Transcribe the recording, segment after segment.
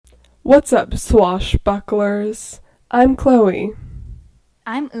What's up, swashbucklers? I'm Chloe,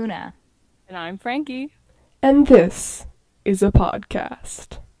 I'm Una. And I'm Frankie. and this is a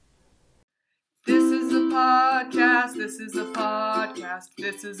podcast. This is a podcast. This is a podcast.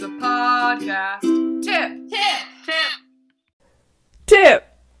 This is a podcast. Tip!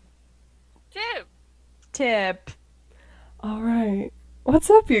 Tip. All right. What's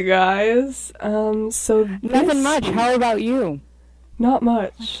up, you guys? Nothing much. How about you? Not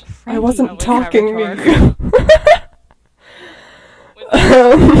much. I Frankie. wasn't Oh, wait, talking to Avatar. you.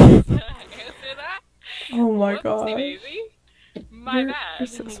 Answer that? Oh my Whoopsie god. daisy. My You're bad.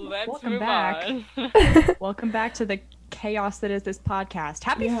 so smart. Let's Welcome move back. on. Welcome back to the chaos that is this podcast.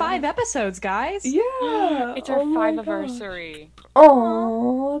 Happy Yeah. 5 episodes, guys. Yeah. It's our oh my five-anniversary.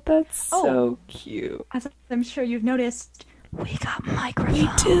 Oh, that's Oh. so cute. As I'm sure you've noticed, we got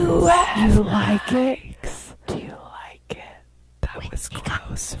microphones. Do you like it? Do you like it? That was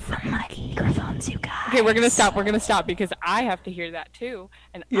close, Frankie. Microphones, you guys. Okay, we're gonna stop because I have to hear that too,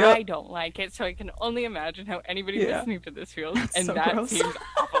 and Yep. I don't like it, so I can only imagine how anybody Yeah. listening to this feels, and so that gross. seems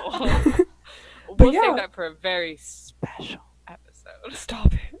awful. But We'll yeah. save that for a very special episode.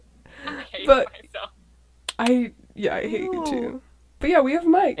 Stop it. I hate But- myself. I hate you too. But yeah, we have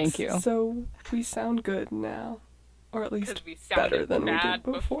mics. Thank you. So we sound good now. Or at least Because we sounded better than we bad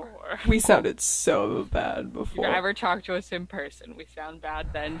did before. We sounded so bad If before. you ever talk to us in person, we sound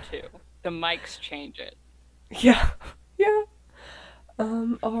bad then too. The mics change it. Yeah. Yeah.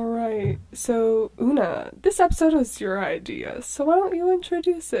 Alright. So, Una, this episode was your idea, so why don't you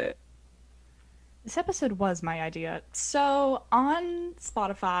introduce it? This episode was my idea. So on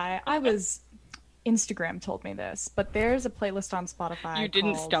Spotify, Instagram told me this, but there's a playlist on Spotify. You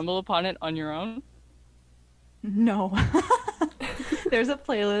didn't called- stumble upon it on your own? No. There's a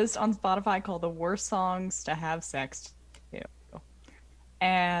playlist on Spotify called The Worst Songs to Have Sex To.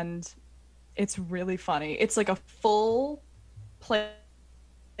 And it's really funny. It's like a full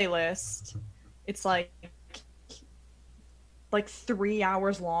playlist. It's like 3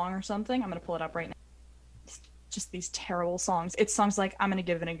 hours long or something. I'm going to pull it up right now. It's just these terrible songs. It's songs like, I'm going to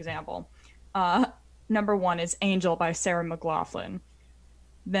give an example. Number 1 is Angel by Sarah McLachlan.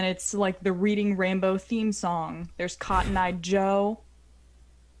 Then it's like the Reading Rainbow theme song. There's Cotton Eye Joe.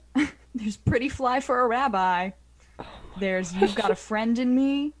 There's Pretty Fly for a Rabbi. There's You've Got a Friend in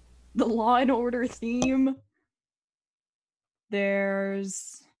Me. The Law and Order theme.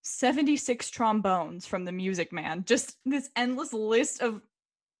 There's 76 Trombones from The Music Man. Just this endless list of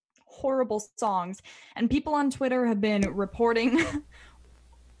horrible songs. And people on Twitter have been reporting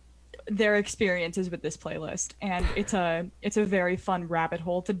their experiences with this playlist, and it's a very fun rabbit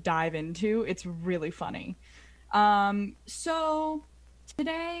hole to dive into. It's really funny. So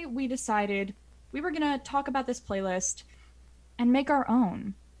today we decided we were gonna talk about this playlist and make our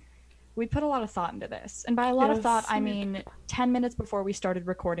own. We put a lot of thought into this, and by a lot of Yes, thought I we mean 10 minutes before we started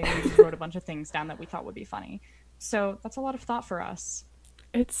recording we just wrote a bunch of things down that we thought would be funny. So that's a lot of thought for us.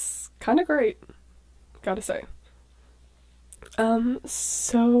 It's kind of great, gotta say.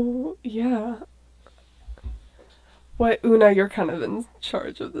 So, yeah. What, Una, you're kind of in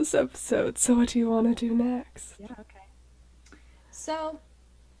charge of this episode, so what do you want to do next? Yeah, okay. So,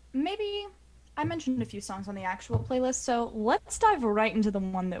 maybe I mentioned a few songs on the actual playlist, so let's dive right into the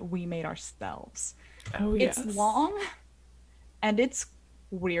one that we made ourselves. Oh, yes. It's long, and it's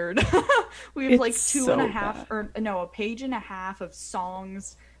weird. We have like It's two so and a half, bad. or no, a page and a half of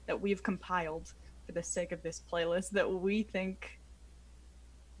songs that we've compiled for the sake of this playlist that we think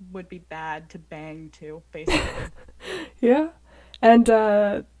would be bad to bang to, basically. Yeah. And,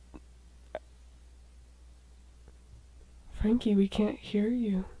 Frankie, we can't hear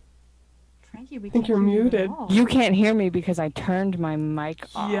you. Frankie, we think can't you're hear you at muted. all. You can't hear me because I turned my mic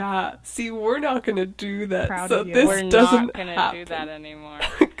off. Yeah. See, we're not gonna do that, Proud so of you. this We're doesn't not gonna happen. do that anymore.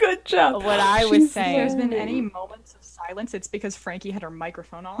 Good job. What I was She's saying- If there's been any learning. moments of silence, it's because Frankie had her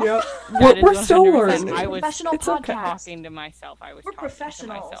microphone off. Yep. That is We're still 100%. learning. I was Professional It's okay. podcast. talking to myself. I was We're talking to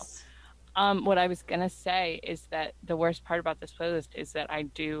myself. professionals. What I was gonna say is that the worst part about this playlist is that I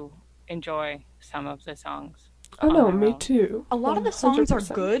do enjoy some of the songs. Oh no, on their me own. too. A lot of the songs are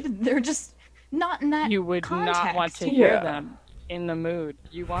 100%. good. They're just not in that You would not want to context. hear Yeah. them in the mood.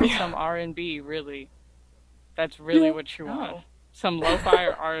 You want Yeah. some R&B, really. That's really Yeah. what you want. Oh. Some lo-fi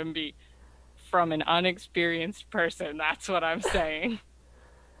or R&B from an unexperienced person. That's what I'm saying.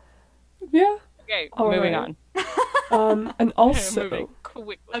 Yeah. Okay, All moving right. on. And also, moving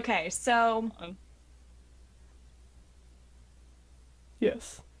quickly. Okay, so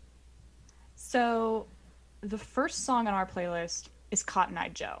yes. So, the first song on our playlist is Cotton Eye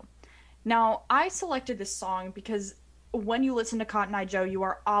Joe. Now, I selected this song because when you listen to Cotton Eye Joe, you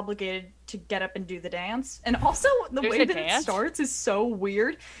are obligated to get up and do the dance. And also, the There's way a that it dance? starts is so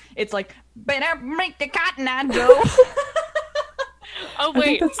weird. It's like, better make the Cotton Eye Joe. Oh I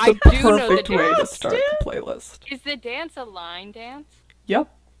wait, think that's I the do know the perfect way to dance. start the playlist. Is the dance a line dance?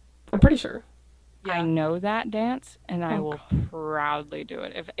 Yep. I'm pretty sure. I know that dance, and I Oh, will God. proudly do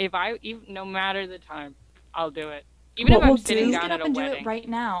it. If I even no matter the time, I'll do it. Even What if I'm we'll sitting do- Please down get at up a and do wedding, it right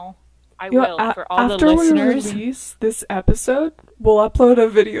now. I You know, will. For all the after listeners, we release this episode, we'll upload a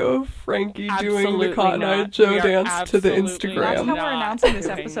video of Frankie doing Absolutely the Cotton Eye not. Joe We are dance to the absolutely That's how Instagram. not we're announcing this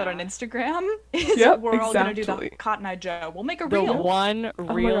doing episode on that. Instagram. Is Yep, we're all gonna do exactly. the Cotton Eye Joe. We'll make a the reel. one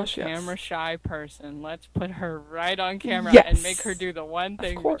my real gosh, yes. camera shy person. Let's put her right on camera Yes. and make her do the one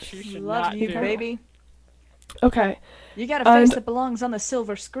thing that course. she should Love not you, do. baby. Okay, You got a face And- that belongs on the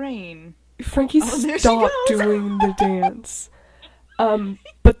silver screen. Frankie, Oh, there she stop goes. doing the dance.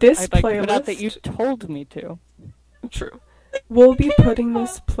 But this I'd like to playlist, put out that you told me to. true, we'll be putting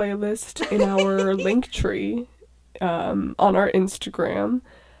this playlist in our link tree, on our Instagram,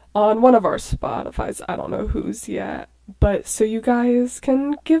 on one of our Spotify's. I don't know whose yet, but so you guys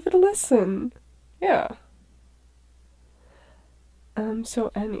can give it a listen. Yeah.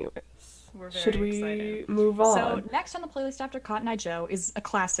 So anyways, We're very should we excited. move on? So next on the playlist after Cotton Eye Joe is a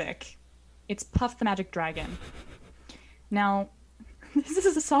classic. It's Puff the Magic Dragon. Now, this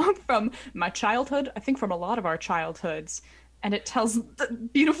is a song from my childhood, I think from a lot of our childhoods, and it tells the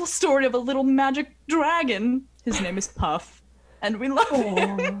beautiful story of a little magic dragon. His name is Puff, and we love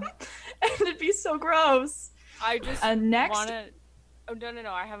him. And it'd be so gross. I just Next, wanna. Oh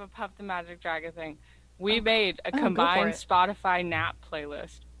no! I have a Puff the Magic Dragon thing. We made a go for combined it. Spotify nap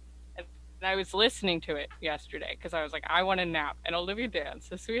playlist, and I was listening to it yesterday because I was like, I want to nap. And Olivia Dance,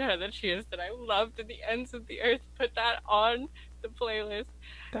 the sweetheart that she is, that I loved to the ends of the earth, put that on the playlist,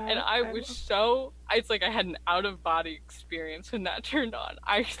 and I was so. It's like I had an out of body experience when that turned on.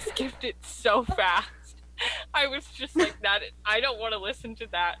 I skipped it so fast. I was just like that. I don't want to listen to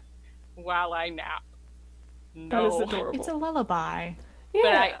that while I nap. That is No. adorable. it's a lullaby. Yeah.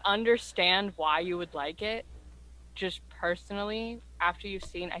 But I understand why you would like it. Just personally, after you've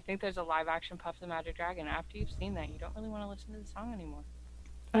seen, I think there's a live action Puff the Magic Dragon. After you've seen that, you don't really want to listen to the song anymore.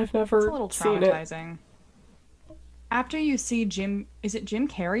 I've never It's a little seen it. traumatizing. After you see is it Jim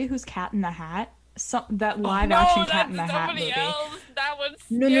Carrey who's Cat in the Hat? That live action Cat in the Hat movie. Else. That one's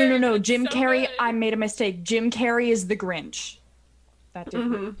No. Jim Carrey, I made a mistake. Jim Carrey is the Grinch. That did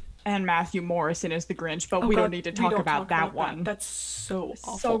Mhm. And Matthew Morrison is the Grinch, but Oh we God, don't need to we talk don't about that one. That's so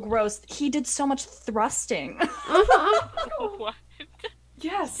awful. So gross. He did so much thrusting. What?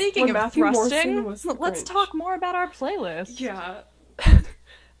 Yes. Speaking when of Matthew Morrison thrusting, was the let's Grinch. talk more about our playlist. Yeah.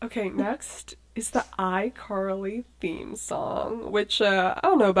 Okay, next is the iCarly theme song, which I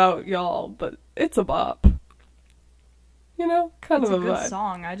don't know about y'all, but it's a bop. You know, kind It's of a a good vibe.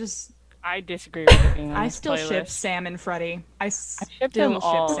 song. I disagree with it being on I this still ship playlist. Sam and Freddie. I shipped still them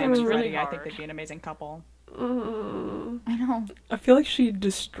all. ship Sam It's and really Freddie. I think hard. they'd be an amazing couple. Mm, I know. I feel like she'd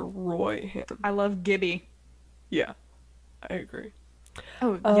destroy him. I love Gibby. Yeah, I agree.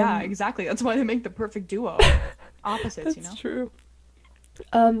 Oh, yeah, Um, exactly. That's why they make the perfect duo. Opposites, That's you know? true.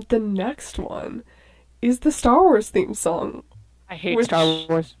 The next one is the Star Wars theme song. I hate Which- Star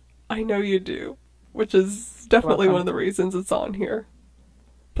Wars. I know you do, which is definitely Welcome. one of the reasons it's on here.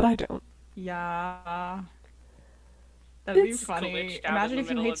 But I don't. Yeah. That'd be It's funny. glitched out Imagine in the if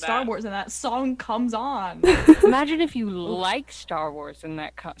you middle hate of Star that. Wars and that song comes on. Imagine if you like Star Wars and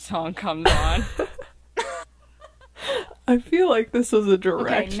that song comes on. I feel like this was a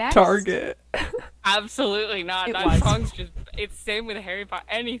direct next. target. Absolutely not. It That was. song's just. It's same with Harry Potter.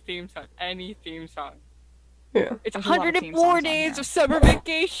 Any theme song. Yeah. It's There's a lot of 104 theme songs on days here. of summer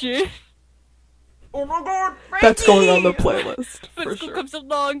vacation. Oh my god, That's going on the Frankie! playlist But for school sure. comes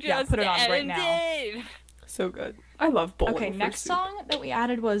along Yeah, just put it on right now. ended. So good. I love Bowling Okay, for next Soup. song that we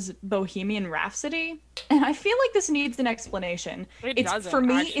added was Bohemian Rhapsody, and I feel like this needs an explanation. It It's doesn't, for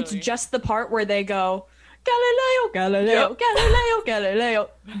me, it's actually. just the part where they go Galileo, Galileo, Yep. Galileo, Galileo.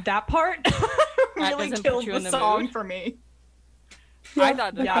 That part really doesn't put killed you the in the song mood? for me. I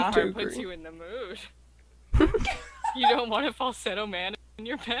thought that Yeah. that I have to part puts agree. you in the mood. You don't want a falsetto man in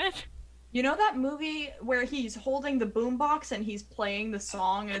your bed? You know that movie where he's holding the boombox and he's playing the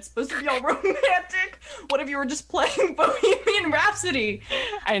song and it's supposed to be all romantic? What if you were just playing Bohemian Rhapsody?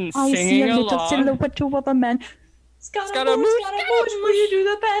 And I see singing a little along. silhouette of a man. Scaramouche, Scaramouche, Scaramouche, will you do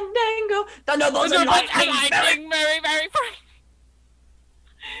the fandango? Thunder, Those thunder, are like lightning, lightning, very, very bright.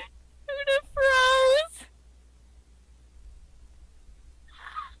 Una froze.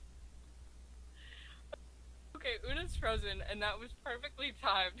 Okay, Una's Frozen, and that was perfectly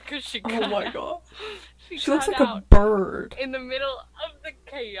timed because she Oh cut my out. god. She She looks cut like a out bird. in the middle of the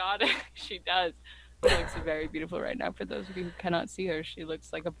chaotic. She does. She looks very beautiful right now. For those of you who cannot see her, she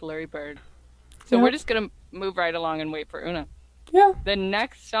looks like a blurry bird. So Yeah. we're just gonna move right along and wait for Una. Yeah. The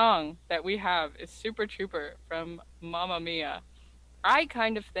next song that we have is Super Trooper from Mamma Mia. I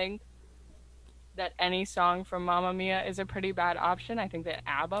kind of think that any song from Mamma Mia is a pretty bad option. I think that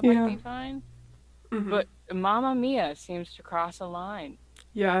ABBA Yeah. might be fine. Mhm. But Mamma Mia seems to cross a line.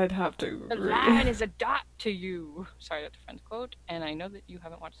 Yeah, I'd have to The agree. line is a dot to you. Sorry, that's a friend's quote, and I know that you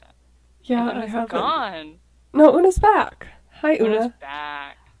haven't watched that. Yeah, And I Una's haven't. gone. No, Una's back. Hi, Una's Una.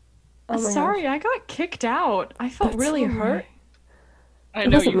 back. Oh my Sorry, gosh. I got kicked out. I felt That's really alright. hurt. I It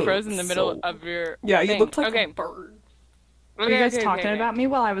know wasn't you me, froze in the middle so- of your Yeah, you thing. looked like okay. a bird. Were you guys Okay, talking okay. about me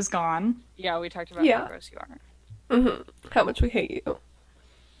while I was gone? Yeah, we talked about Yeah. how gross you are. Mm-hmm. How much we hate you.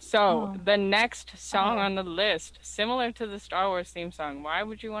 So, Oh. the next song Oh. on the list, similar to the Star Wars theme song, why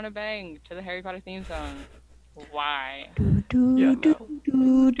would you want to bang to the Harry Potter theme song? Why? Yeah,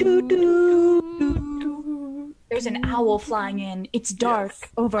 no. There's an owl flying in. It's dark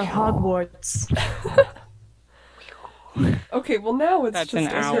Yes. over Hogwarts. Okay, well now it's That's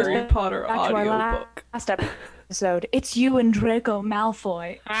just an a owl. Harry Potter Back to our audiobook. last episode. It's you and Draco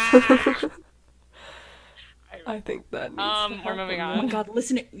Malfoy. I think that needs to We're happen. moving Oh on. my god,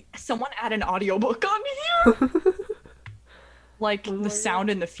 listen, someone add an audiobook on here. Like Oh my the God. Sound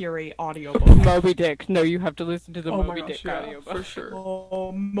and the Fury audiobook. Moby Dick. No, you have to listen to the Oh my Moby gosh, Dick yeah, audiobook. for sure.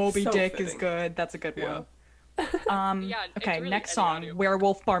 Oh, Moby So Dick is fitting. good. That's a good Yeah. one. Yeah, it's Okay, really next any song, audiobook.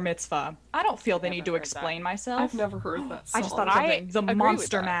 Werewolf Bar Mitzvah. I don't feel the Never need to heard explain myself. I've never heard that song. I just thought of I something. The agree with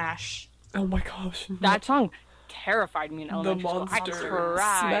Monster that. Mash. Oh my gosh. no. That song terrified me in The elementary school. I Monster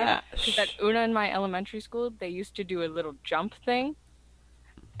cried. Smash. That Una in my elementary school, they used to do a little jump thing.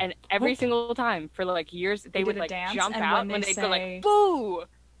 And every What? single time for like years, they did would a like dance, jump and out when when they they'd go say- like boo.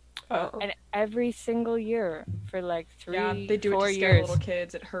 Oh. And every single year for like Yeah, they do it 4 to scare years, little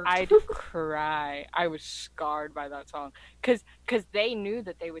kids. It hurts. I'd cry. I was scarred by that song because they knew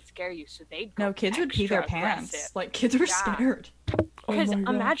that they would scare you, so they'd go No, kids would pee their extra pants. aggressive. Like kids were Yeah. scared. Oh Because my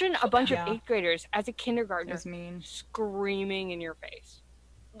God. imagine a bunch Yeah. of 8th graders as a It kindergartner was mean. screaming in your face.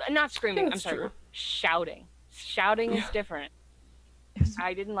 Not screaming, I'm That's sorry, true. shouting. Shouting is Yeah. different. It was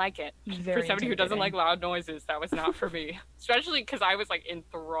I didn't like it. very For somebody who doesn't like intimidating. loud noises, that was not for me. Especially because I was like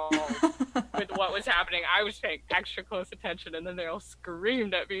enthralled with what was happening. I was paying extra close attention, and then they all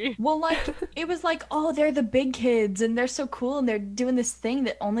screamed at me. Well, like, it was like, oh, they're the big kids and they're so cool and they're doing this thing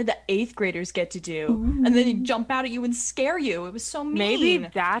that only the 8th graders get to do. And then they jump out at you and scare you. It was so mean. Maybe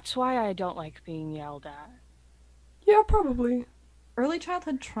that's why I don't like being yelled at. Yeah, probably. Early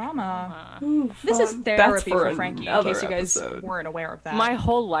childhood trauma. Ooh, This is fun. therapy That's for Frankie, in another case you guys episode. weren't aware of that. My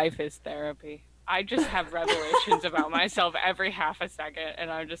whole life is therapy. I just have revelations about myself every half a second, and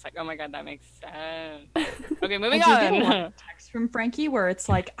I'm just like, oh my god, that makes sense. Okay, I moving do get a lot on. of texts from Frankie where it's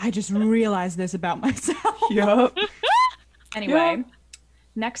like, I just realized this about myself. Yup. Anyway, Yeah.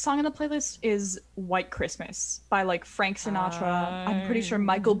 next song on the playlist is White Christmas by like Frank Sinatra. I'm pretty sure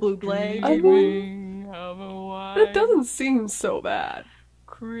Michael Bublé. I did one. Dreaming of a It white doesn't seem so bad.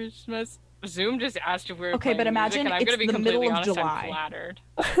 Christmas. Zoom just asked if we were Okay, playing but imagine music, and I'm it's gonna be the completely middle of honest, July. I'm flattered.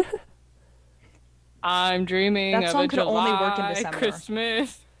 I'm dreaming That of song a could only work in July December.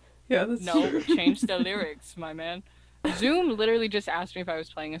 Christmas. Yeah, that's No, true. change the lyrics, my man. Zoom literally just asked me if I was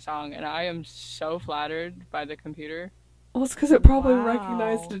playing a song, and I am so flattered by the computer. Well, it's because it probably Wow.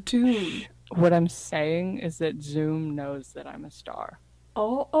 recognized the tune. What I'm saying is that Zoom knows that I'm a star.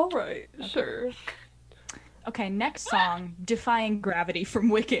 Oh, all right, sure. Okay, next song, Defying Gravity from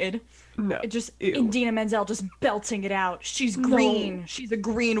Wicked. No. It just Ew. Idina Menzel just belting it out. She's No. green. She's a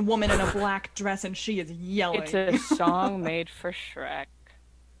green woman in a black dress and she is yelling. It's a song made for Shrek.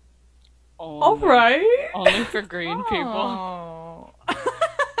 All Only- right. Only for green people. Oh.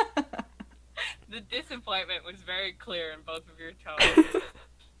 The disappointment was very clear in both of your tones.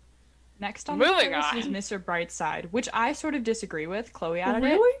 Next on Moving the list on. is Mr. Brightside, which I sort of disagree with. Chloe added it,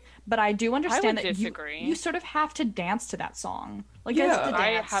 Really? but I do understand that disagree. you sort of have to dance to that song. Like Yeah. it's the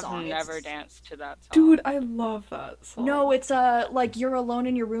I dance have song. never It's- danced to that song. Dude, I love that song. No, it's like you're alone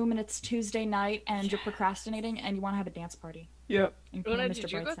in your room and it's Tuesday night and you're procrastinating and you want to have a dance party. Yep. And you put on Una, Mr.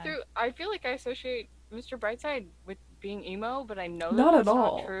 did you go Brightside. through? I feel like I associate Mr. Brightside with being emo, but I know that Not that's at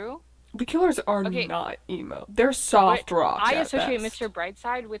not all. true. The Killers are Okay. not emo. They're soft But rock. I at associate best. Mr.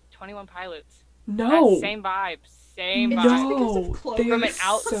 Brightside with 21 Pilots. No. That same vibe. Same It's vibe. just because of No. Chloe. They From are an so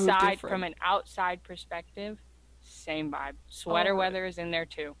outside different. from an outside perspective, same vibe. Sweater Oh. weather is in there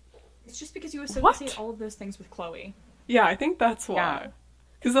too. It's just because you associate What? all of those things with Chloe. Yeah, I think that's why. Yeah.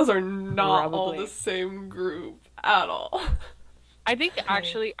 Because those are not all Probably. the same group at all. I think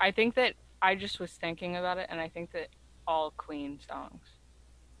actually, I think that I just was thinking about it, and I think that all Queen songs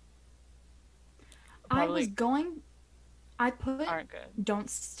I put aren't good. Don't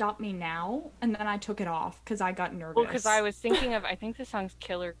Stop Me Now, and then I took it off because I got nervous. Well, because I was thinking of, I think the song's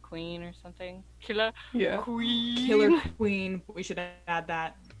Killer Queen or something. Killer Yeah. Queen. Killer Queen. We should add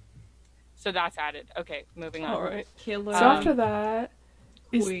that. So that's added. Okay, moving on. All right. Killer. So after that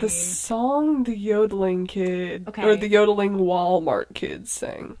is Queen. the song the yodeling kid Okay. or the yodeling Walmart kid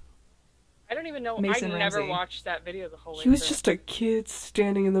sang. I don't even know. Mason I never Ramsey. watched that video the whole way He was through. just a kid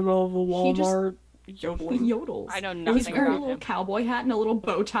standing in the middle of a He just- Walmart yodeling. Yodels. I know He's nothing wearing a about little him. cowboy hat and a little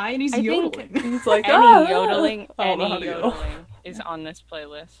bow tie, and he's I think- yodeling. He's like, Any ah, yodeling, I don't know how any to yodel. yodeling is on this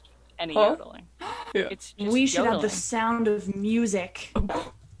playlist. Any Huh? yodeling. Yeah. It's just We should have yodeling. the sound of music.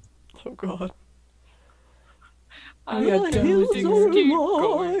 Oh god. I'm Yeah, like, hills "Keep are going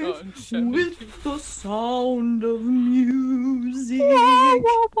alive on, send it with the sound of music.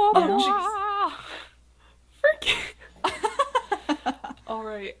 Oh, Freaking.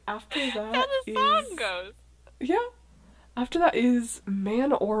 Alright, after that How the song is- goes. Yeah. After that is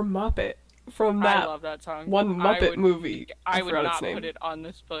Man or Muppet from I that love that song. one I Muppet would- movie. I would forgot not its name. put it on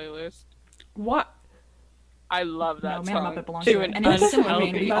this playlist. What? I love that No, Man song. Muppet belongs to to it. an And in It a doesn't similar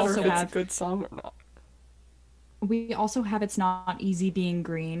vein, really we matter also if it's have- a good song or not. We also have It's Not Easy Being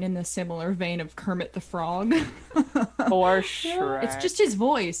Green in the similar vein of Kermit the Frog. For Shrek. It's just his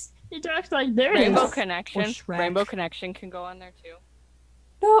voice. He talks like this. Rainbow Or Connection. Shrek. Rainbow Connection can go on there too.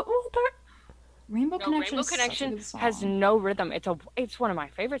 No, well, that, Rainbow No, Connection, Rainbow is such a Connection good song. has no rhythm. It's one of my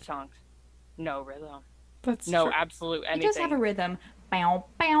favorite songs. No rhythm. that's No true. absolute It anything. does have a rhythm. Bow,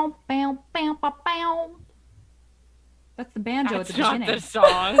 bow, bow, bow, bow, bow. That's the banjo That's at the not beginning. the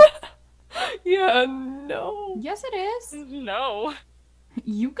song. Yeah, no. Yes, it is. No.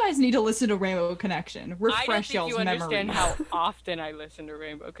 You guys need to listen to Rainbow Connection. I don't Refresh think y'all's you memory. understand how often I listen to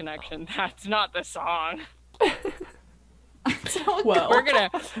Rainbow Connection. That's not the song. So Well.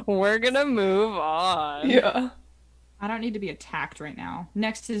 We're gonna move on. Yeah. I don't need to be attacked right now.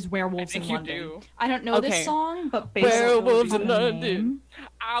 Next is Werewolves I think in you London. do. I don't know Okay. this song, but based Werewolves on in the London. name-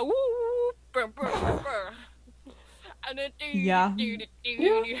 Ow! Brr, brr, brr. And a doo, Yeah. doo, doo, doo,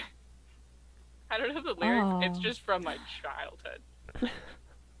 doo. I don't know the lyrics. It's Oh. just from my childhood.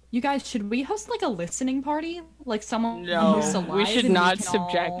 You guys, should we host like a listening party? Like someone No, hosts a we live should and not can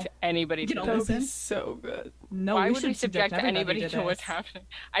subject all- anybody to Get all That this. would be Listen. so good. No, Why we would we should subject everybody anybody to what's this. happening?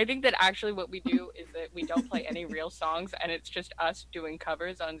 I think that actually what we do is that we don't play any real songs, and it's just us doing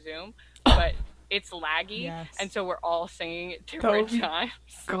covers on Zoom, but it's laggy, Yes. and so we're all singing at That would different be- times,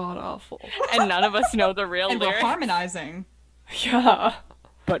 God awful. and none of us know the real And we're lyrics, harmonizing. Yeah.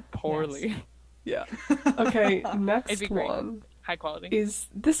 but poorly. Yeah. Okay, It'd next be great. one High quality. is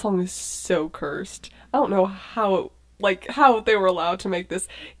this song is so cursed. I don't know how they were allowed to make this.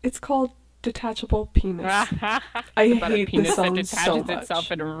 It's called Detachable Penis. I hate this penis song that so detaches much.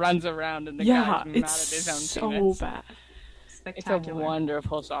 itself and runs around, and the Yeah, guy's mad it's at his own so penis. bad. It's a Spectacular.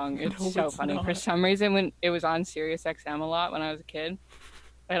 wonderful song. It's No, so it's funny. For not. some reason, when it was on Sirius XM a lot when I was a kid,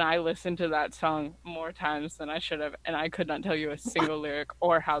 and I listened to that song more times than I should have, and I could not tell you a single lyric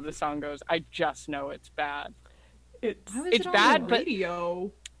or how the song goes. I just know it's bad. It's Why was It's it on bad, the but-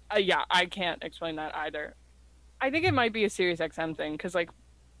 radio? Yeah, I can't explain that either. I think it might be a Sirius XM thing because, like,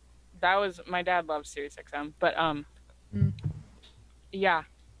 that was my dad loves Sirius XM, but yeah,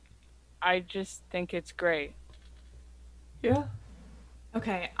 I just think it's great. yeah.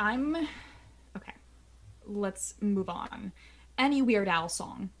 Okay, okay. Let's move on. Any Weird Al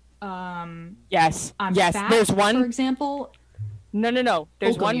song. Yes, I'm yes. Fat, There's for one. example. No.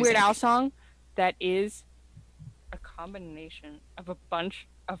 There's Vocal one Weird music. Al song that is a combination of a bunch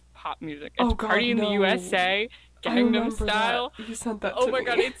of pop music. It's Oh, God, Party in the no. USA, I Gangnam remember Style. that. You sent that Oh to my me.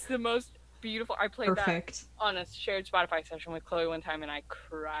 god, it's the most beautiful. I played that Perfect. on a shared Spotify session with Chloe one time, and I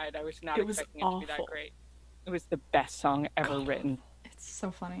cried. I was not It was expecting it to be that awful. great. It was the best song ever God. written. It's so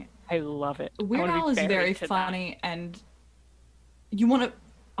funny. I love it. I Weird wanna be Al is buried very to that. funny, and you want to.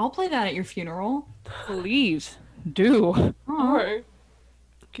 I'll play that at your funeral. Please do. Aw. Alright.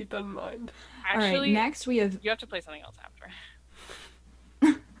 Keep that in mind. All right, Actually, next we have you have to play something else after.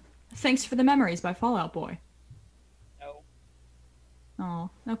 Thanks for the Memories by Fall Out Boy. No. Oh,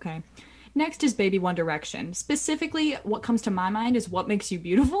 okay. Next is Baby One Direction. Specifically, what comes to my mind is What Makes You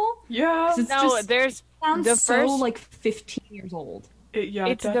Beautiful. Yeah. 'Cause it's No, just there's sounds the so first- like 15 years old. Yeah,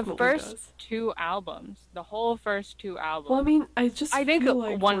 it's it the definitely first does. two albums. The whole first two albums. Well, I mean, I just I think feel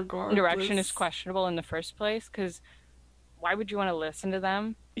like One Direction is regardless- questionable in the first place because why would you want to listen to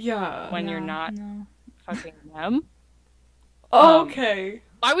them Yeah. when you're No, not no. fucking them? Okay.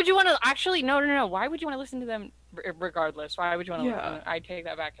 Why would you want to actually? No. Why would you want to listen to them regardless? Why would you want to? Yeah. Listen? I take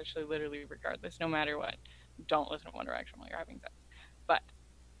that back. Actually, literally, regardless, no matter what, don't listen to One Direction while you're having sex. But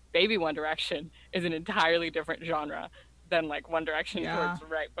Baby One Direction is an entirely different genre than like One Direction Yeah.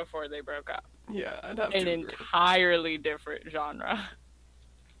 towards right before they broke up. Yeah, I'd have An to agree. entirely different genre.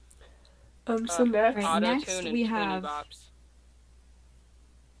 So next, Right. Auto-tune next and we Tweety have- Bops.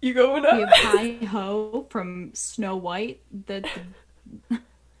 you going We up? have Hi Ho from Snow White. The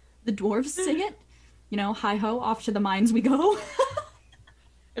dwarves sing it. You know, Hi Ho, off to the mines we go.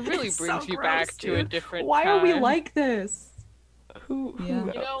 It really It's brings so you gross, back to a dude. different Why are we time. like this? Who Yeah.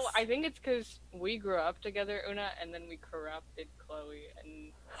 knows? You know, I think it's because we grew up together, Una, and then we corrupted Chloe,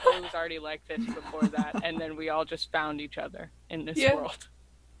 and Chloe was already like this before that, and then we all just found each other in this Yeah. world.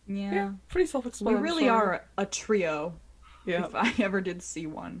 Yeah, pretty We self-explanatory. really are a trio. Yeah, If I ever did see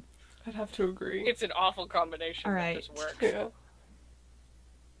one. I'd have to agree. It's an awful combination All that right. just works. Yeah.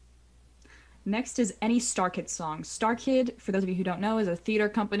 Next is any Star Kid song. Star Kid, for those of you who don't know, is a theater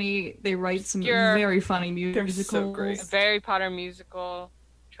company. They write some Obscure. very funny They're musicals. so great. A Harry Potter musical,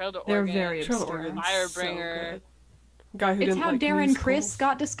 Trail to They're Oregon. very Trail to obscure. Oregon's Firebringer. so good. Guy who It's didn't how like Darren Chris musicals.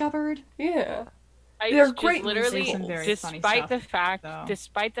 got discovered. Yeah. They're They're great literally, musicals. Some very funny despite the stuff, fact, though.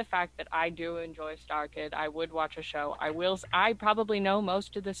 despite the fact that I do enjoy Star Kid, I would watch a show. I probably know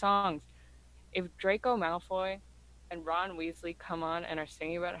most of the songs. If Draco Malfoy and Ron Weasley come on and are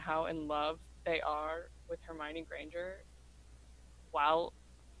singing about how in love they are with Hermione Granger while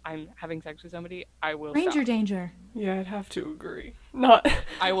I'm having sex with somebody, I will Ranger stop. Danger. Yeah, I'd have to agree. Not.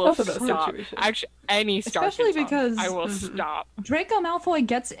 I will not in that stop. situation. Actually, any Star Especially Kid song, because- I will Mhm. stop. Draco Malfoy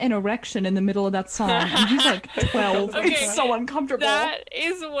gets an erection in the middle of that song, and he's like 12. Okay, It's so uncomfortable. That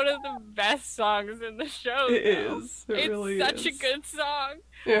is one of the best songs in the show. It though. is. It It's really such is. a good song.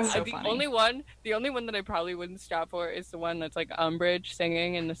 Yeah. So the funny. only one that I probably wouldn't stop for is the one that's like Umbridge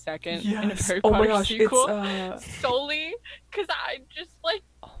singing in the second in a Yes. Harry Oh Potter my gosh. sequel. It's Solely because I just like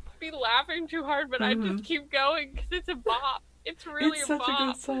be laughing too hard, but I just keep going because it's a bop. It's really it's a such a bop.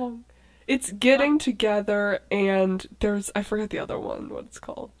 good song. It's getting together, and I forget the other one. What it's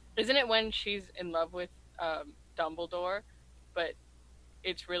called. Isn't it when she's in love with Dumbledore, but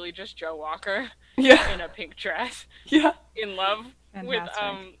it's really just Joe Walker Yeah. in a pink dress Yeah. in love with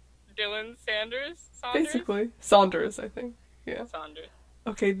Fantastic. Dylan Saunders? Basically, Saunders, I think. Yeah. Saunders.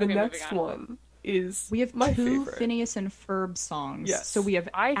 Okay. The Okay, next moving on. one is We have my two favorite. Phineas and Ferb songs. Yes. So we have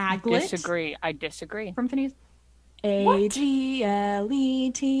I Aglet disagree. from Phineas. What?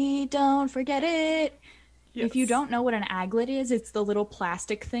 Aglet, don't forget it. If you Yes. don't know what an aglet is, it's the little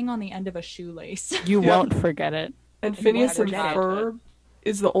plastic thing on the end of a shoelace. You Yeah. won't forget it. And You Phineas and forget it. Ferb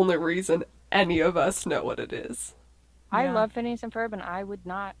is the only reason any of us know what it is. I Yeah. love Phineas and Ferb, and I would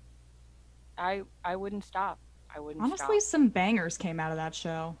not. I wouldn't stop. I wouldn't Honestly, stop. some bangers came out of that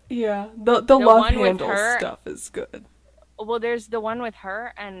show. Yeah. The The love one with handle her- stuff is good. Well, there's the one with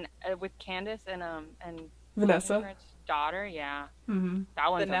her and with Candace and Vanessa. Cameron's daughter. Yeah, Mm-hmm. that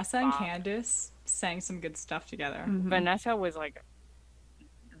one's Vanessa a and bop. Candace sang some good stuff together. Mm-hmm. Vanessa was like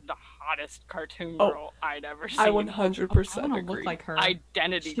the hottest cartoon Oh, girl I'd ever seen. I I 100% want to agree. look like her.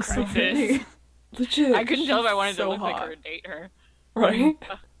 Identity She's so crisis. pretty. Legit. I couldn't tell if I she's wanted so to look like hot. her or date her. Right?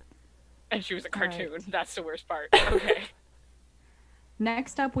 And she was a All right. cartoon. That's the worst part. Okay.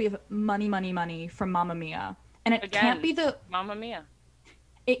 Next up, we have "Money, Money, Money" from Mamma Mia, and it Again. can't be the Mamma Mia.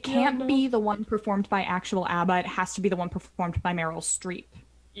 it can't no. be the one performed by actual ABBA. It has to be the one performed by Meryl Streep.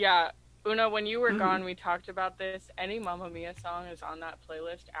 Yeah, Una, when you were Mhm. gone, we talked about this. Any Mamma Mia song is on that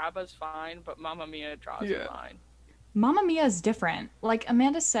playlist. ABBA's fine, but Mamma Mia draws Yeah. a line. Mamma Mia is different. Like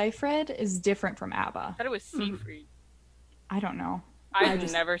Amanda Seyfried is different from ABBA. I thought it was Mm-hmm. Siegfried. I don't know. I've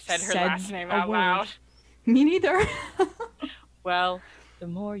just never said her said last name a out word. loud. Me neither. Well, the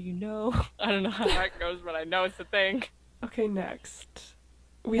more you know. I don't know how that goes, but I know it's a thing. Okay, next.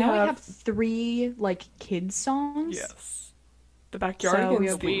 We now have, we have 3 like kids songs. yes. The Backyardigans So we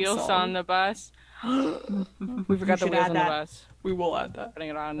The have theme wheels song. on the bus. We forgot the should wheels add on the that. bus. We will add that. Putting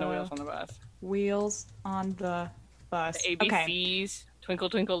it on the wheels on the bus. Wheels on the bus. The Okay. ABCs. Twinkle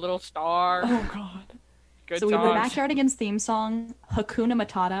Twinkle Little Star. Oh god. Good So we have the songs. Backyardigans theme song, Hakuna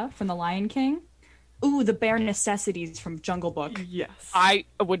Matata from The Lion King. Ooh, the Bare Necessities from Jungle Book. Yes. I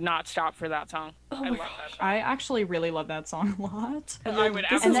would not stop for that song. Oh I my love gosh. that song. I actually really love that song a lot. And I then would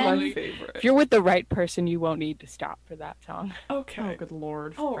this is my absolutely- favorite. If you're with the right person, you won't need to stop for that song. Okay. Oh, good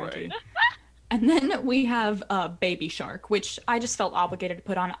lord. All Frankie. right. And then we have Baby Shark, which I just felt obligated to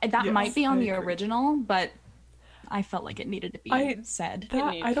put on. That Yes, might be on I the agree. original, but I felt like it needed to be said.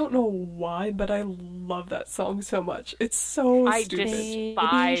 I don't know why, but I love that song so much. It's so I stupid.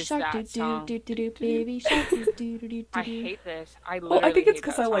 despise that song. Baby shark, I hate this. I Well, literally I think it's hate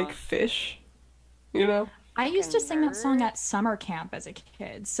because that I like song. fish. You know? I used to Fucking sing that song nerd. at summer camp as a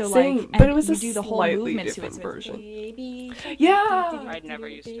kid. So Same, like, but and it was you a do the whole slightly movement to it. different So it's version. baby shark, Yeah! I never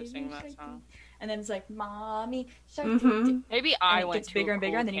used to sing that song. And then it's like, mommy shark. Mhm. Maybe And I it went gets to bigger a and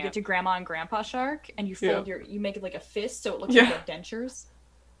bigger, cool and then you get camp. to grandma and grandpa shark, and you fold you make it like a fist, so it looks Yeah. like you have dentures.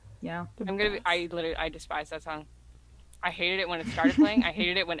 Yeah. I despise that song. I hated it when it started playing. I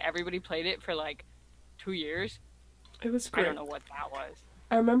hated it when everybody played it for like 2 years. It was I great. don't know what that was.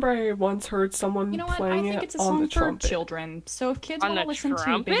 I remember I once heard someone You know what? I playing think it it's a on song the for trumpet. children. So if kids On want to the listen to Baby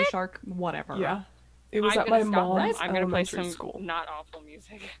trumpet? Shark, whatever. Yeah. It was I'm at my gonna stop mom's that. I'm gonna play elementary some school. not awful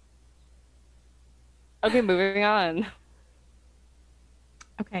music. Okay, moving on.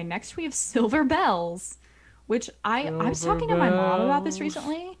 Okay, next we have Silver Bells, which I was talking to my mom about this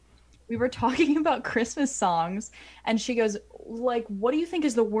recently. We were talking about Christmas songs, and she goes, like, what do you think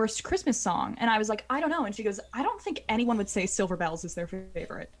is the worst Christmas song? And I was like, I don't know. And she goes, I don't think anyone would say Silver Bells is their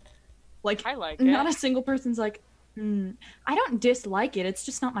favorite. Like, I like it. not a single person's like, I don't dislike it. It's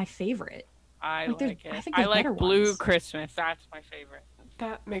just not my favorite. I Like, there's- like it. I think I there's like better Blue ones. Christmas. That's my favorite.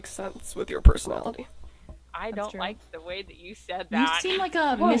 That makes sense with your personality. I That's don't true. like the way that you said You that. seem like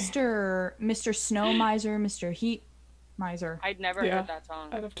a Why? Mr. Snow Miser, Mr. Heat Miser. I'd never Yeah, heard that song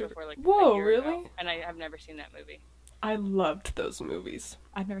I'd have to- before, like, Whoa, a year really? ago, and I've never seen that movie. I loved those movies.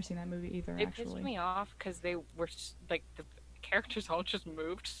 I've never seen that movie either, It actually. pissed me off because they were like the characters all just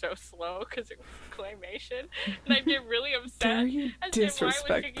moved so slow because it was claymation, and I get really upset. Dare you as to why it was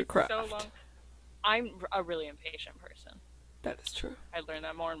disrespect taking the craft? So long. I'm a really impatient person. That is true. I learn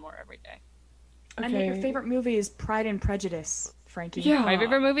that more and more every day. And that your favorite movie is Pride and Prejudice, Frankie. Yeah. My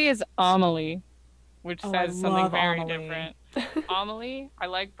favorite movie is Amelie, which Oh, I says something love very Amelie. different. Amelie, I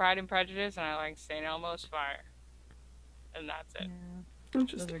like Pride and Prejudice, and I like St. Elmo's Fire. And that's it. Those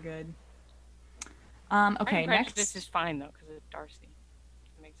Interesting. are good. Pride Okay, and Prejudice next is fine, though, because it's Darcy.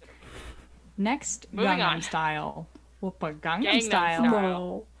 It makes it okay. next Moving Gangnam on. Style. Whoopa Gangnam Gangnam Style. Style.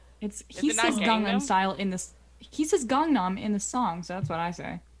 No. It's Is he it not says Gangnam Gangnam? Style in this. He says Gangnam in the song, so that's what I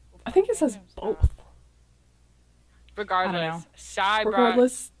say. I think it says Gangnam Style. both. Regardless, Psy brought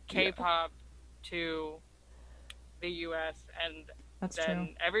Regardless, K-pop to the U.S. and That's then true.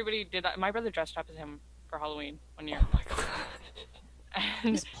 everybody did that. My brother dressed up as him for Halloween one year. Oh my god.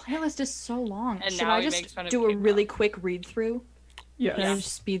 And This playlist is so long. And Should now I he makes just fun of do a K-pop. really quick read through? Yes. Can I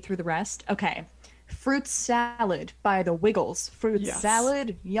just speed through the rest? Okay. Fruit Salad by the Wiggles. Fruit Yes.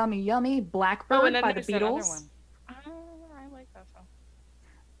 Salad, Yummy Yummy, Blackbird oh, and then by the there's that other Beatles. one. I like that song.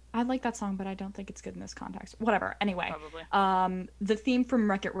 I like that song, but I don't think it's good in this context. Whatever. Anyway, Probably. the theme from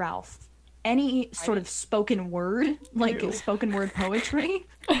Wreck-It Ralph. Any sort of spoken word, like Ew. spoken word poetry.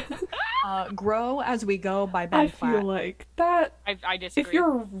 Grow as We Go by Ben I Platt. feel like that. I disagree. If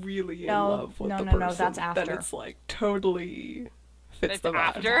you're really in No, love with no, the no, person, no, that's then after. it's like totally fits That's the vibe.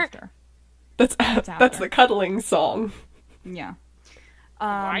 after? After. That's That's that's after. the cuddling song. Yeah.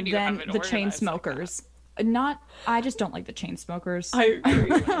 Why do you have Then it the organized like Chainsmokers. Not. I just don't like the Chainsmokers. I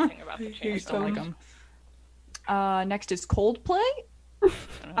agree. Anything about the I Chainsmokers. hate don't like them. them. Next is Coldplay. I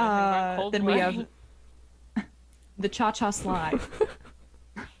don't know anything about Then we Coldplay. have the Cha Cha Slide.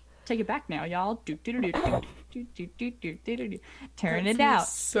 Take it back now, y'all. Do do do do do do do do do do. Tearing That it out. seems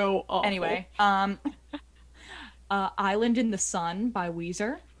So awful. Anyway, Island in the Sun by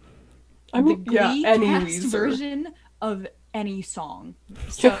Weezer. I mean, the yeah, Glee any cast Weezer. version of any song.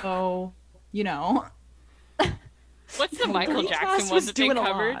 So, you know, What's the Michael Glee Jackson cast one was that they doing a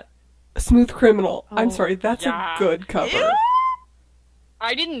covered? lot. Smooth Criminal. I'm Oh, sorry, that's yeah. a good cover. Ew.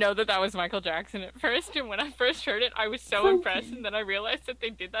 I didn't know that was Michael Jackson at first, and when I first heard it, I was so Frankie. impressed, and then I realized that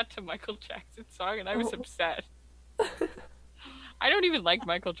they did that to Michael Jackson's song, and I was Oh. upset. I don't even like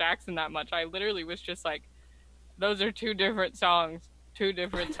Michael Jackson that much. I literally was just like, those are two different songs. Two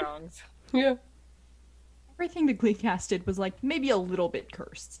different songs. Yeah. Everything the Glee cast did was like maybe a little bit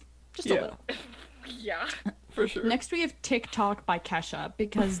cursed. Just a Yeah. little. Yeah. For sure. Next we have TikTok by Kesha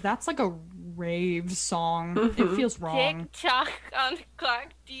because that's like a rave song. Mhm. It feels wrong. Tick-tock on the clock,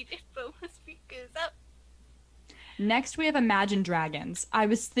 DJ phone speakers up. Next we have Imagine Dragons. I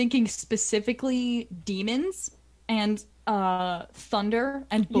was thinking specifically Demons and Thunder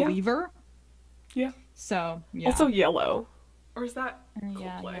and Yeah. Believer. Yeah. So, yeah. Also Yellow. Or is that Yeah,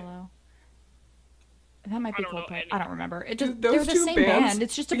 Coldplay? Yellow. That might be I don't know Coldplay. any. I don't remember. It Dude, just those they're the two same bands- band.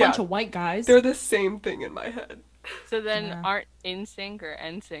 It's just a yeah. bunch of white guys. They're the same thing in my head. So then, Yeah. aren't NSYNC or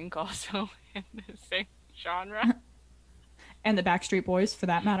NSYNC also in the same genre? And the Backstreet Boys, for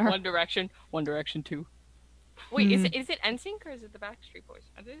that matter. One Direction 2. Wait, is it NSYNC or is it the Backstreet Boys?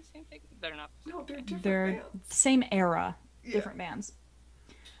 Are they the same thing? They're not. No, they're different They're bands. same era, Yeah. different bands.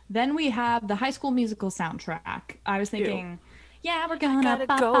 Then we have the High School Musical soundtrack. I was thinking, yeah, we're gonna Gotta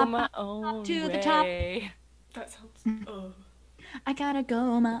bop, go bop, my bop, own to way. the top. That sounds. I gotta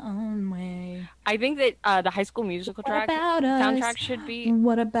go my own way. I think that the High School Musical What track about us? soundtrack should be.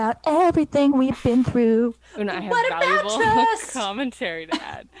 What about everything we've been through? And I have What about valuable trust? commentary to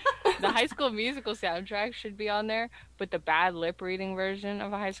add. The High School Musical soundtrack should be on there, but the bad lip reading version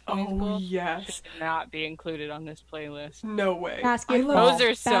of a High School Oh Musical yes. should not be included on this playlist. No way. Basketball. I love, Those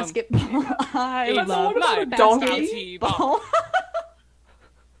are some- basketball. I It's love what about my a donkey? basketball.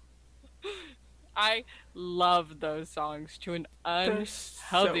 I love those songs to an They're unhealthy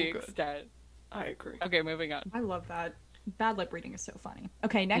so good. extent. I agree. Okay, moving on. I love that. Bad lip reading is so funny.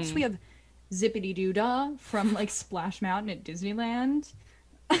 Okay, next we have Zippity Doo Dah from like Splash Mountain at Disneyland.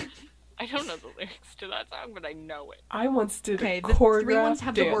 I don't know the lyrics to that song, but I know it. I once did Okay, a the three ones choreographed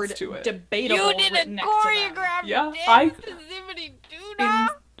have the dance word to it. debatable. You did a written next to them. choreographed Yeah, dance I- to Zippity Doo In Dah.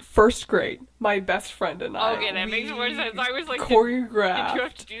 first grade, my best friend and I. Okay, that makes more sense. I was like, did choreographed. you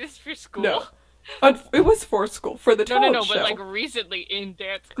have to do this for school? No, it was for school for the No, talent but show. like recently in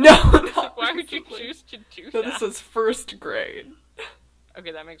dance. No, class. not Why would you recently. choose to do No, that? this was first grade.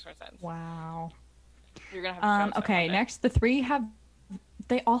 Okay, that makes more sense. Wow. You're gonna have to show us that Okay, one day. next the three have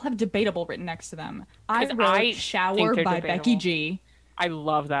they all have debatable written next to them. I 'Cause wrote I think Shower they're by debatable. Becky G. I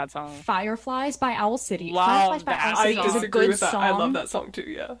love that song. Fireflies by Owl City. Love Fireflies by that Owl I City is a disagree good with that. song. I love that song too.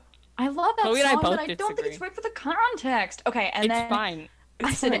 Yeah, I love that Chloe and I song, both but I don't think it's disagree. right for the context. Okay, and It's then fine. I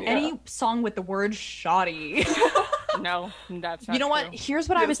It's said fine, yeah. any song with the word shoddy. No, that's not You know what? true. Here's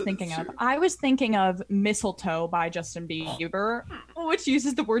what I Yes, was it is thinking of. true. I was thinking of Mistletoe by Justin Bieber, which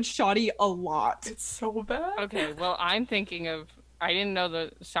uses the word shoddy a lot. it's so bad. Okay, well, I'm thinking of. I didn't know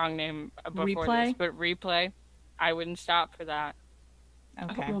the song name before Replay? this, but Replay. I wouldn't stop for that.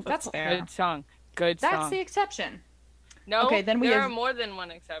 Okay, know if that's that's fair. Good song. Good That's song. the exception. No, Okay, then we there have- are more than one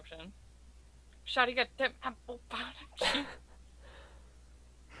exception. Shawty got them apple bottom.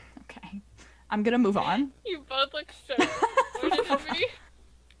 Okay, I'm gonna move on. You both look so disappointed in me.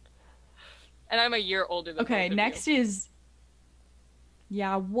 And I'm a year older than Okay, both of next you. is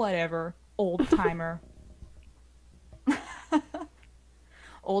yeah, whatever, old timer.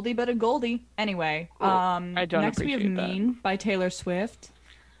 Oldie but a goldie. Anyway, I don't next we have appreciate that. Mean by Taylor Swift.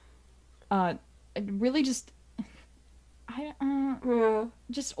 It really just Yeah,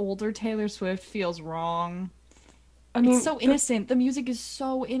 just older Taylor Swift feels wrong. I mean, It's so innocent. The music is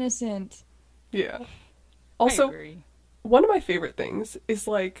so innocent. yeah. I Also, agree. one of my favorite things is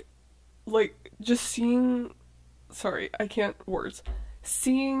like just seeing. Sorry, I can't words.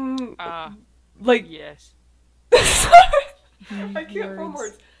 Seeing like Yes. I can't form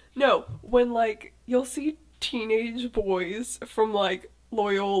words. No, when like you'll see teenage boys from like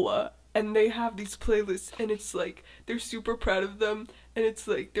Loyola and they have these playlists and it's like they're super proud of them and it's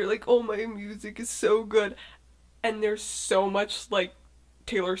like they're like, oh, my music is so good, and there's so much like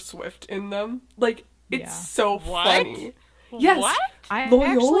Taylor Swift in them. Like it's Yeah. so What? funny. Yes. What? I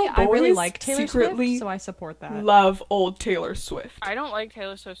Loyola I really boys like Taylor secretly Swift, so I support that. Love old Taylor Swift. I don't like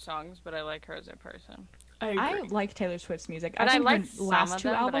Taylor Swift songs, but I like her as a person. I I agree. like Taylor Swift's music. But I think like her some last of two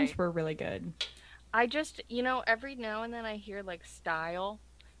them, but albums I- were really good. I just, every now and then I hear like Style,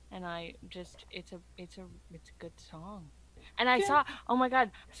 and I just, it's a good song. And I saw, oh my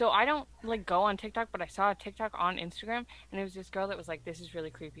god, so I don't like go on TikTok, but I saw a TikTok on Instagram, and it was this girl that was like, this is really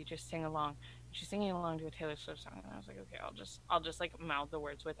creepy, just sing along. She's singing along to a Taylor Swift song, and I was like, okay, I'll just like mouth the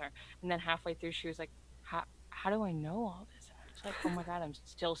words with her. And then halfway through, she was like, how do I know all this? And I was like, oh my god, I'm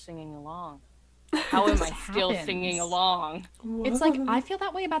still singing along. How am I This still happens. singing along? It's like I feel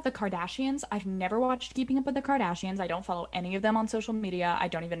that way about the Kardashians. I've never watched Keeping Up with the Kardashians. I don't follow any of them on social media. I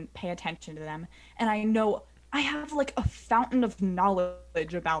don't even pay attention to them. And I know I have like a fountain of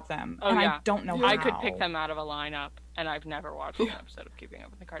knowledge about them. Oh, and yeah. I don't know I how. could pick them out of a lineup, and I've never watched an episode of Keeping Up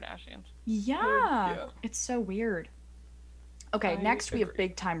with the Kardashians. Yeah. Yeah. It's so weird. Okay, I next we have agree.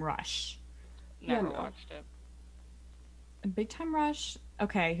 Big Time Rush. Never no. watched it. Big Time Rush.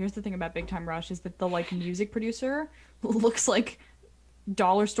 Okay, here's the thing about Big Time Rush is that the like music producer looks like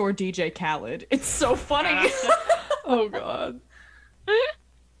dollar store DJ Khaled. It's so funny. Oh god.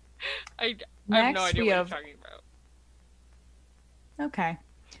 I have Next, no idea we what have- you're talking about. Okay.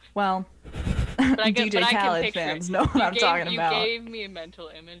 Well, But I can, DJ but I can Khaled picture fans it. know what You I'm talking about. You gave me a mental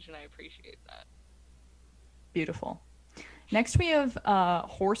image, and I appreciate that. Beautiful. Next we have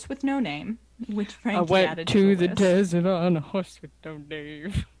Horse with No Name, which Frankie added the list. desert on a horse with no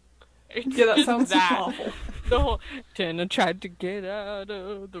name. It's Yeah, that just sounds that. awful. The whole, then I tried to get out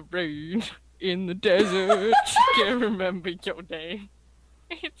of the rain. in the desert. Can't remember your name.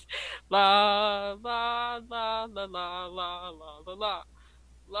 It's la la la la la la la la la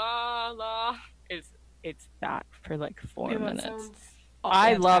la la. It's that for like 4 minutes.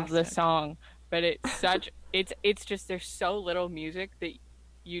 I love the fantastic. song, but it's such it's just there's so little music that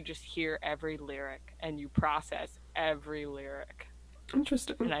you just hear every lyric and you process every lyric,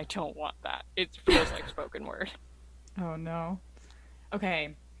 Interesting. and I don't want that. It feels like spoken word. Oh no.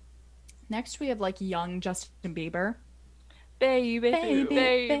 Okay. Next we have like young Justin Bieber. Baby, baby,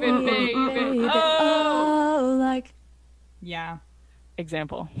 baby, baby. Oh, like yeah,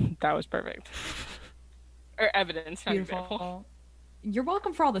 Example. That was perfect. Or evidence, not example. beautiful. You're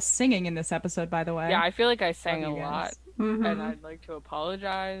welcome for all the singing in this episode, by the way. Yeah, I feel like I sang Love a you lot, guys. and I'd like to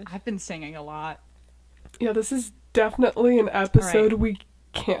apologize. I've been singing a lot. Yeah, this is definitely an episode we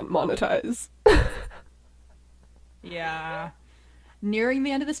can't monetize. Yeah. Nearing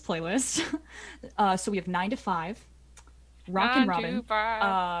the end of this playlist. So we have 9 to 5. Rockin' 9 to Robin.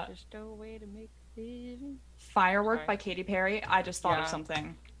 5, just a way to make a living. Firework Sorry. by Katy Perry. I just thought of Yeah.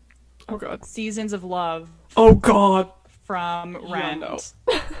 something. Oh god. Seasons of Love Oh god. from Yeah, Rent. no.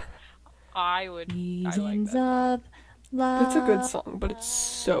 I like Seasons that. of Love. It's a good song, but it's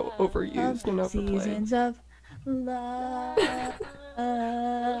so overused and overplayed. Seasons of Love.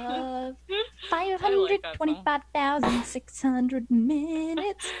 I like that song. 525,600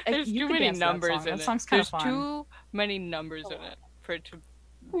 minutes. There's You too could many dance to that numbers song. in That it. song's kind of There's fun. too many numbers in it for it to be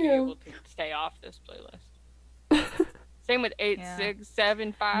Yeah. able to stay off this playlist. Same with 8, Yeah. 6,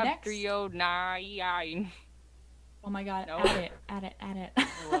 7, 5, Next. 3, 0, 9. Oh my god, No. add it. I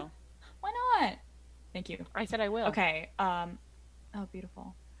will. Why not? Thank you. I said I will. Okay, oh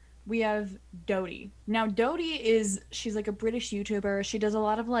beautiful. We have Dodie. Now Dodie she's like a British YouTuber. She does a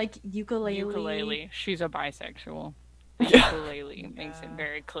lot of like ukulele. Ukulele. She's a bisexual. Yeah. Ukulele makes it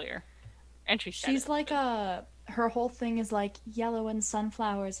very clear. And she said She's it. like her whole thing is like yellow and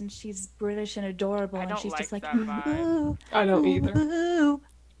sunflowers, and she's British and adorable, I and don't she's just like like that vibe. ooh, I don't either. ooh.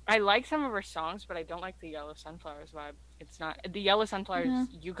 I like some of her songs, but I don't like the Yellow Sunflowers vibe. It's not the Yellow Sunflowers Yeah.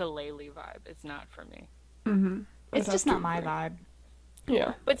 ukulele vibe. It's not for me. Mm-hmm. It's just not my vibe.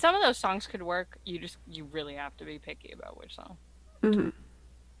 Yeah. But some of those songs could work. You really have to be picky about which song. Mm-hmm.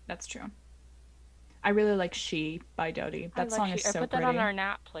 That's true. I really like She by Dodie. That I like song she- is I so put that pretty. on our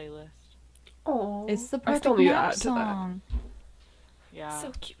nap playlist. Oh. It's the I perfect still need to nap add to that. song. Yeah.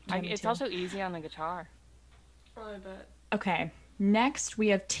 So cute. Yeah, me It's too. also easy on the guitar. I bet. Okay. Next, we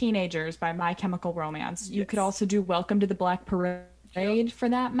have Teenagers by My Chemical Romance. You could Yes. also do Welcome to the Black Parade for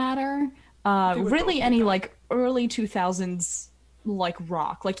that matter. They would Really both any be like early 2000s like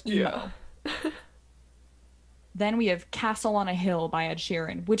rock, like emo. Yeah. Then we have Castle on a Hill by Ed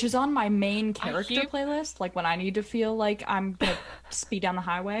Sheeran, which is on my main character keep- playlist. Like when I need to feel like I'm gonna speed down the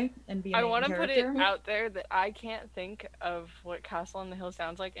highway and be a I main want to put it character. out there that I can't think of what Castle on the Hill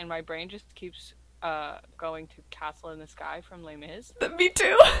sounds like, and my brain just keeps going to Castle in the Sky from Les Mis. Me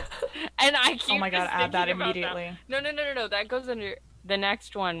too. And I keep Oh my god, just add that thinking about immediately. No. That goes under the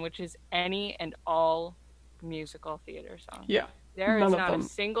next one, which is any and all musical theater songs. Yeah. There is None of not a them.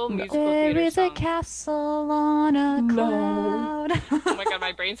 single No. musical There theater is song. a castle on a No. cloud. Oh my god,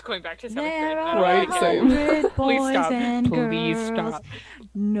 my brain's going back to 7th grade. There I don't are Right, like it. same. 100 Please boys stop. and Please girls. stop.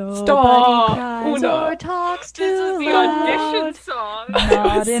 Nobody Stop. cries Una. or talks This is too the loud. audition song.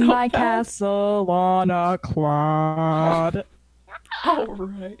 Not was in so my bad. castle on a cloud. All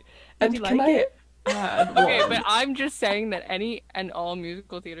right. And you can like I it? add Okay, one? but I'm just saying that any and all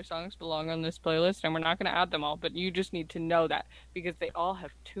musical theater songs belong on this playlist, and we're not going to add them all, but you just need to know that because they all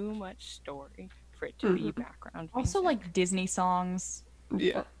have too much story for it to be background. Also, music. like Disney songs.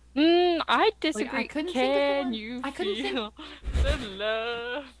 Yeah. I disagree. couldn't think of Can one. you I couldn't think- feel the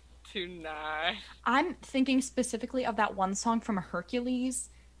love tonight? I'm thinking specifically of that one song from Hercules.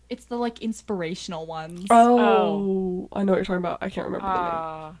 It's the like inspirational ones. Oh, I know what you're talking about. I can't remember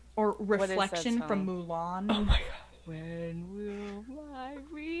the name. Or is that Reflection from song? Mulan. Oh my god. When will my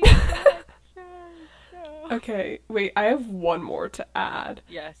reflection show? Okay, wait. I have one more to add.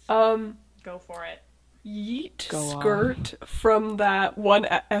 Yes. Go for it. Yeet Go on. skirt from that one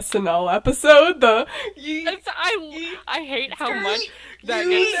SNL episode. The yeet. I hate how much that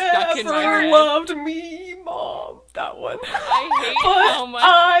you gets stuck in my never head. loved me, Mom. That one. I hate but how much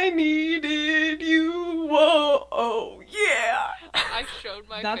I needed you. Whoa, oh yeah. I showed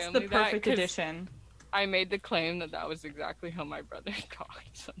my That's family the perfect that 'cause edition. I made the claim that that was exactly how my brother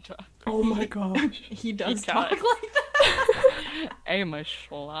talked sometimes. Oh my gosh. He does He talk does. like that. I'm a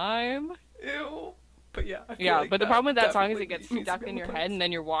slime. Ew. But yeah. I feel Yeah, like but the problem with that song is definitely it gets needs to stuck be in on your the head, playlist. and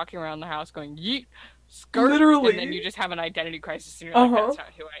then you're walking around the house going yeet, skirt, Literally. and then you just have an identity crisis, and you're like, Uh-huh. that's not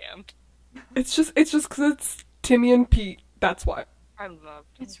who I am. It's just because it's Timmy and Pete. That's why. I love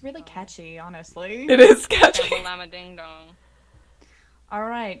it. It's really catchy, honestly. It is catchy. Llama Ding Dong. All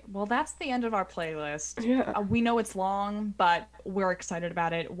right. Well, that's the end of our playlist. Yeah. We know it's long, but we're excited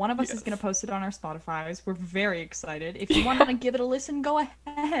about it. One of us is Yes. going to post it on our Spotify's. We're very excited. If you want to give it a listen, go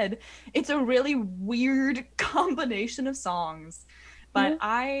ahead. It's a really weird combination of songs, but Yeah.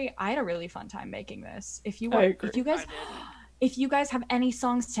 I had a really fun time making this. If you I agree. if you guys I did. if you guys have any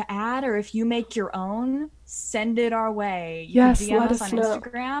songs to add, or if you make your own, send it our way. You Yes, can DM let us us on know.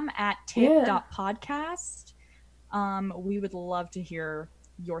 Instagram at tip.podcast. We would love to hear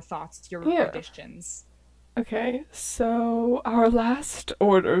your thoughts, your Yeah. additions. Okay, so our last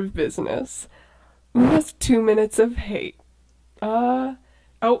order of business was 2 minutes of hate. Let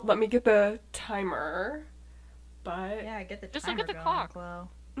me get the timer. But Yeah, get the Just look timer at the going, clock. Chloe.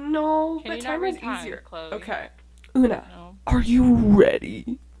 no, Can the you not timer's read time, easier. Chloe? Okay, Una, No. are you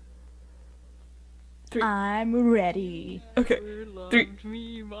ready? 3. I'm ready. Okay, You loved 3.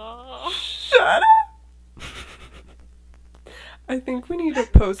 me, Mom. Shut up! I think we need to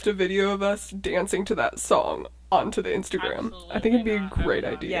post a video of us dancing to that song onto the Instagram. I think it'd be a Absolutely not. great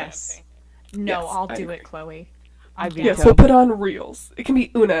I'm not idea. Yes. No, Yes, I'll I do agree. it, Chloe. I I'm veto. Yes, down. we'll put on reels. It can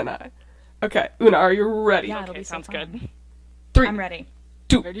be Una and I. Okay, Una, are you ready? Yeah, it'll Okay, be so sounds fun. good. 3, I'm ready.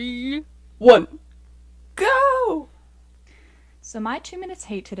 2, Ready? 1, go! So my 2 minutes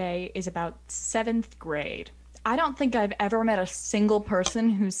hate today is about 7th grade. I don't think I've ever met a single person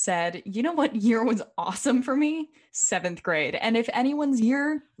who said, you know what year was awesome for me? 7th grade. And if anyone's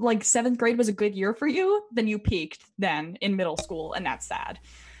year, like 7th grade was a good year for you, then you peaked then in middle school, and that's sad.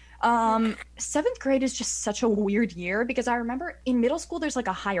 7th grade is just such a weird year because I remember in middle school there's like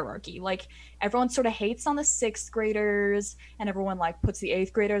a hierarchy. Like everyone sort of hates on the 6th graders, and everyone like puts the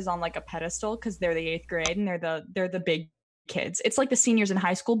 8th graders on like a pedestal because they're the 8th grade and they're the big kids. It's like the seniors in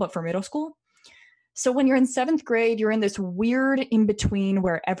high school, but for middle school. So when you're in 7th grade, you're in this weird in between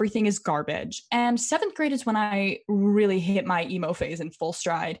where everything is garbage. And 7th grade is when I really hit my emo phase in full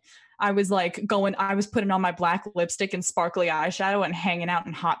stride. I was putting on my black lipstick and sparkly eyeshadow and hanging out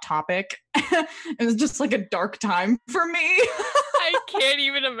in Hot Topic. It was just like a dark time for me. I can't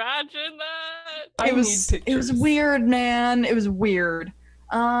even imagine that. I it was need pictures. weird, man. It was weird.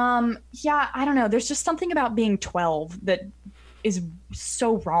 Yeah, I don't know. There's just something about being 12 that is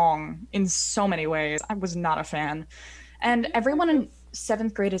so wrong in so many ways. I was not a fan. And everyone in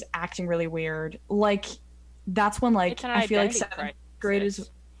 7th grade is acting really weird. Like that's when like It's an I feel like identity 7th grade is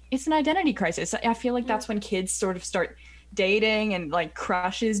it's an identity crisis. I feel like that's when kids sort of start dating and like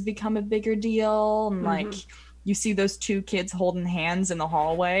crushes become a bigger deal, and like you see those two kids holding hands in the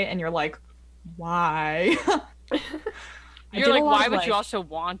hallway and you're like, why? I You're did a like, lot why of, would you like- also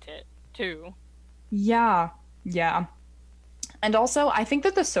want it too? Yeah. And also, I think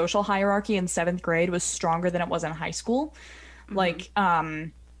that the social hierarchy in 7th grade was stronger than it was in high school. Like,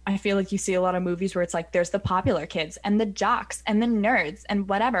 I feel like you see a lot of movies where it's like there's the popular kids and the jocks and the nerds and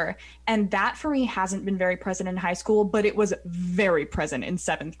whatever. And that for me hasn't been very present in high school, but it was very present in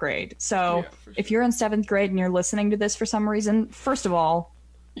 7th grade. So Yeah, for if you're in 7th grade and you're listening to this for some reason, first of all,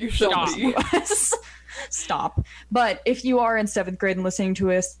 You should Stop. be. stop. But if you are in 7th grade and listening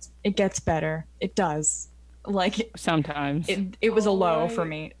to us, it gets better. It does. Like Sometimes. it was a low for Alright.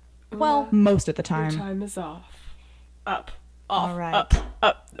 me. Well, most of the Your time. time is off. Up. Off. All right.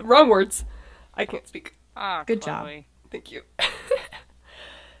 Up. Wrong words. I can't speak. Ah, Good job. Chloe. Thank you.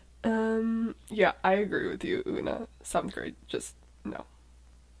 Yeah, I agree with you, Una. 7th grade, just no.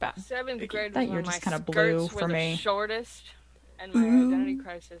 Bad. 7th grade That was year when my just kinda skirts blew were for the me. shortest, and my identity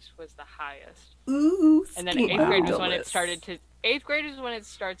crisis was the highest. Ooh, And then skinny 8th grade was when it Douglas. started to. 8th grade is when it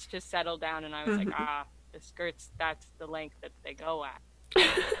starts to settle down, and I was like, the skirts. That's the length that they go at,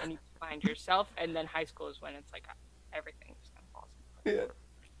 and you find yourself. And then high school is when it's like everything just kind of falls into place. Yeah.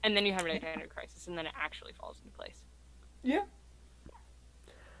 And then you have an identity crisis, and then it actually falls into place. Yeah.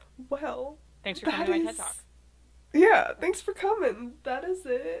 Well, Thanks for that coming to my TED is- Talk. Yeah, thanks for coming. That is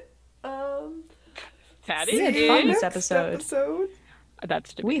it. That We is had it. fun Next this episode.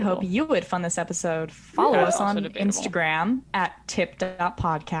 That's We debatable. hope you had fun this episode. Follow Yeah, us also on debatable. Instagram at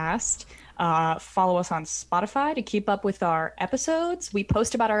tip.podcast. Follow us on Spotify to keep up with our episodes. We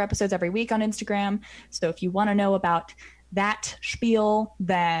post about our episodes every week on Instagram. So if you want to know about that spiel,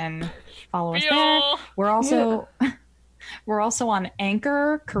 then follow us there. Spiel. We're also on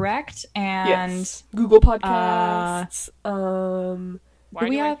Anchor, correct? And Yes. Google Podcasts. Why we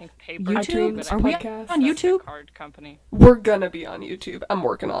do I have think paper YouTube? is a good Are we idea? podcast? on That's the YouTube? card company. We're gonna be on YouTube. I'm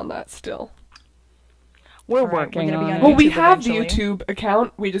working on that still. We're All right, we're working gonna be on on it. Well, we YouTube have the eventually. YouTube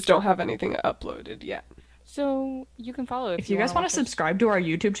account. We just don't have anything uploaded yet. So you can follow If you guys want wanna to watch us. subscribe to our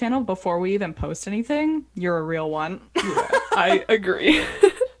YouTube channel before we even post anything, you're a real one. Yeah, I agree.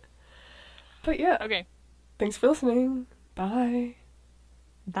 But yeah, Okay. thanks for listening. Bye.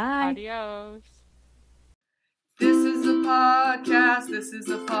 Bye. Adios. This is a podcast. This is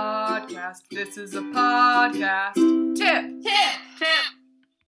a podcast. This is a podcast. Tip.